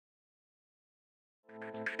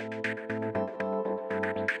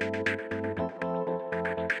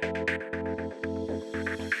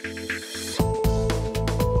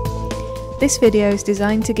This video is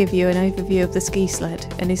designed to give you an overview of the ski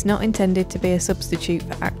sled and is not intended to be a substitute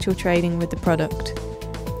for actual training with the product.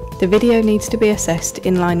 The video needs to be assessed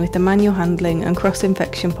in line with the manual handling and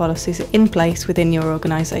cross-infection policies in place within your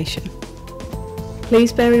organisation.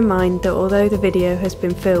 Please bear in mind that although the video has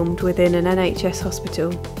been filmed within an NHS hospital,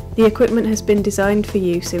 the equipment has been designed for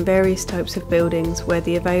use in various types of buildings where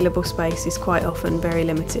the available space is quite often very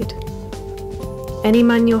limited. Any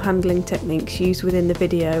manual handling techniques used within the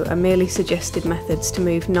video are merely suggested methods to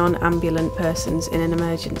move non-ambulant persons in an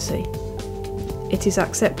emergency. It is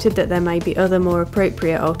accepted that there may be other more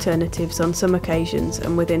appropriate alternatives on some occasions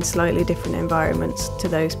and within slightly different environments to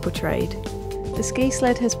those portrayed. The ski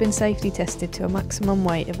sled has been safety tested to a maximum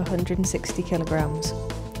weight of 160 kilograms,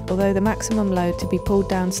 although the maximum load to be pulled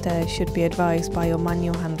downstairs should be advised by your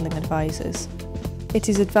manual handling advisors. It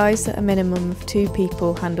is advised that a minimum of 2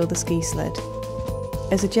 people handle the ski sled.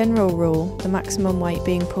 As a general rule, the maximum weight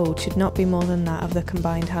being pulled should not be more than that of the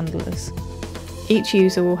combined handlers. Each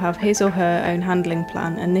user will have his or her own handling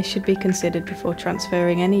plan, and this should be considered before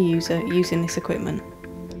transferring any user using this equipment.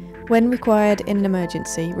 When required in an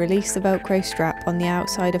emergency, release the Velcro strap on the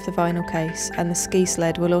outside of the vinyl case and the ski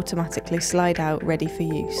sled will automatically slide out ready for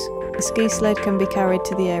use. The ski sled can be carried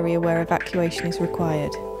to the area where evacuation is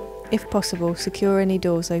required. If possible, secure any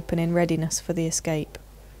doors open in readiness for the escape.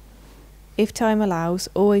 If time allows,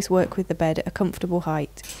 always work with the bed at a comfortable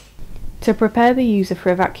height. To prepare the user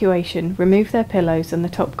for evacuation, remove their pillows and the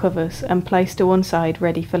top covers and place to one side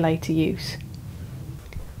ready for later use.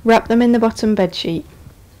 Wrap them in the bottom bed sheet.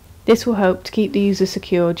 This will help to keep the user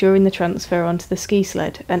secure during the transfer onto the ski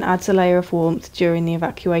sled and adds a layer of warmth during the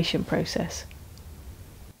evacuation process.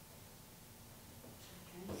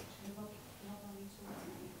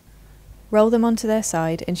 Roll them onto their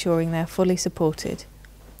side, ensuring they are fully supported.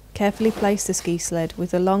 Carefully place the ski sled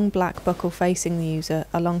with a long black buckle facing the user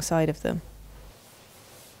alongside of them.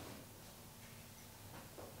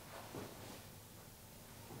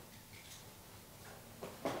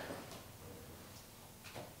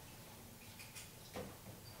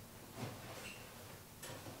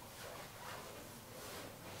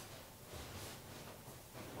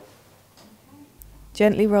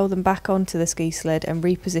 Gently roll them back onto the ski sled and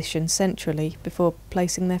reposition centrally before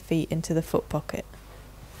placing their feet into the foot pocket.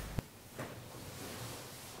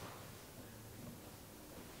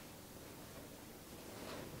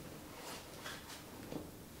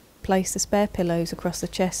 Place the spare pillows across the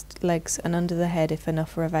chest, legs and under the head if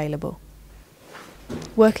enough are available.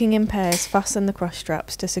 Working in pairs, fasten the cross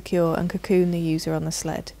straps to secure and cocoon the user on the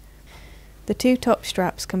sled. The 2 top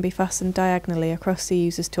straps can be fastened diagonally across the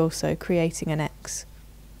user's torso, creating an X.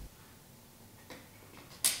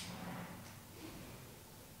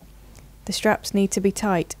 The straps need to be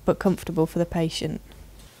tight but comfortable for the patient.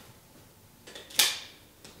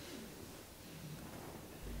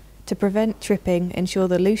 To prevent tripping, ensure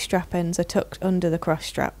the loose strap ends are tucked under the cross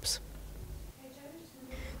straps.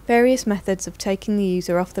 Various methods of taking the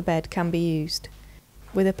user off the bed can be used.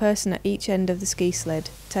 With a person at each end of the ski sled,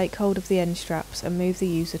 take hold of the end straps and move the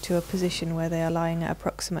user to a position where they are lying at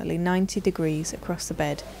approximately 90 degrees across the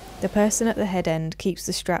bed. The person at the head end keeps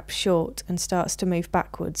the straps short and starts to move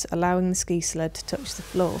backwards, allowing the ski sled to touch the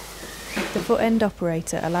floor. The foot end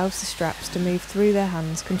operator allows the straps to move through their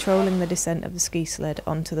hands, controlling the descent of the ski sled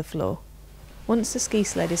onto the floor. Once the ski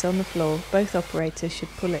sled is on the floor, both operators should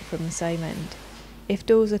pull it from the same end. If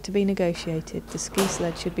doors are to be negotiated, the ski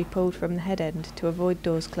sled should be pulled from the head end to avoid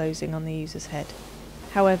doors closing on the user's head.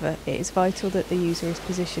 However, it is vital that the user is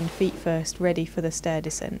positioned feet first, ready for the stair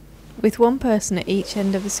descent. With one person at each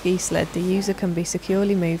end of the ski sled, the user can be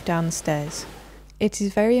securely moved down the stairs. It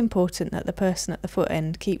is very important that the person at the foot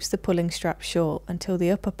end keeps the pulling strap short until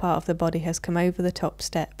the upper part of the body has come over the top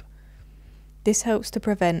step. This helps to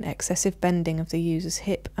prevent excessive bending of the user's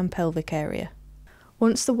hip and pelvic area.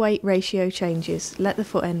 Once the weight ratio changes, let the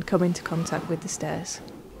foot end come into contact with the stairs.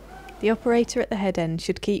 The operator at the head end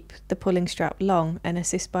should keep the pulling strap long and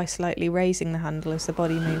assist by slightly raising the handle as the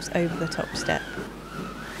body moves over the top step.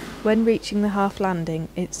 When reaching the half landing,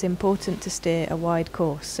 it's important to steer a wide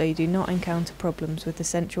course so you do not encounter problems with the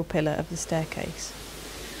central pillar of the staircase.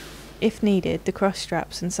 If needed, the cross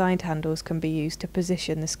straps and side handles can be used to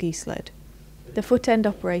position the ski sled. The foot end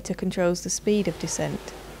operator controls the speed of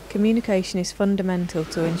descent. Communication is fundamental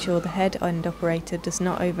to ensure the head end operator does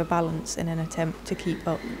not overbalance in an attempt to keep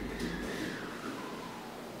up.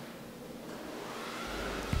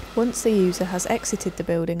 Once the user has exited the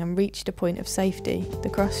building and reached a point of safety, the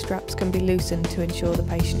cross straps can be loosened to ensure the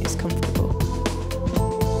patient is comfortable.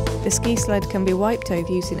 The ski sled can be wiped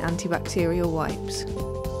over using antibacterial wipes.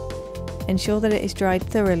 Ensure that it is dried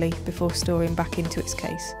thoroughly before storing back into its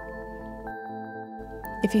case.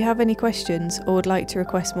 If you have any questions or would like to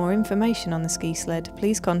request more information on the ski sled,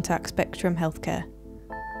 please contact Spectrum Healthcare.